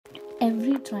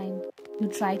Every time you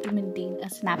try to maintain a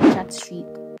Snapchat streak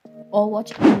or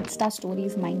watch Insta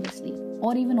stories mindlessly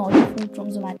or even order food from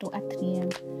Zomato at 3 am,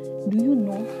 do you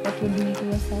know what you're doing to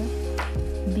yourself?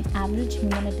 The average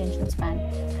human attention span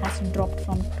has dropped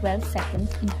from 12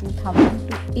 seconds in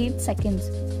 2000 to 8 seconds,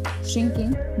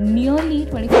 shrinking nearly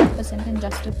 25% in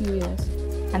just a few years.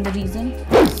 And the reason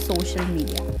is social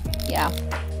media. Yeah,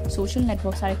 social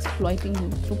networks are exploiting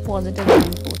you through positive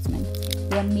reinforcement.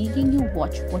 They are making you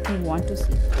watch what you want to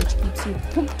see, which keeps you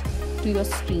hooked to your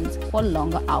screens for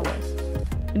longer hours.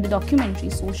 In the documentary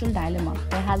Social Dilemma,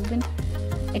 there has been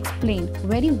explained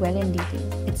very well in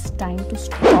detail. It's time to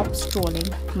stop scrolling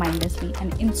mindlessly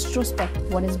and introspect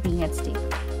what is being at stake.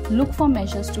 Look for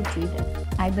measures to treat it.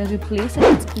 Either replace it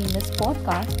with screenless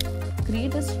podcast,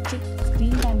 create a strict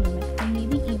screen time limit, and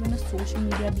maybe even a social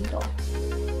media detox.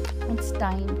 It's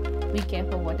time we care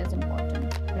for what is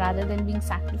important, rather than being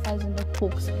sacrificed in the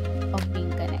hopes of being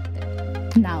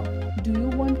connected. Now, do you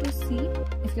want to see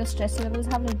if your stress levels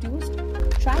have reduced?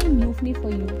 Try Neuphony for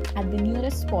you at the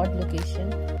nearest spot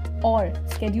location or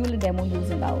schedule a demo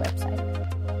using our website.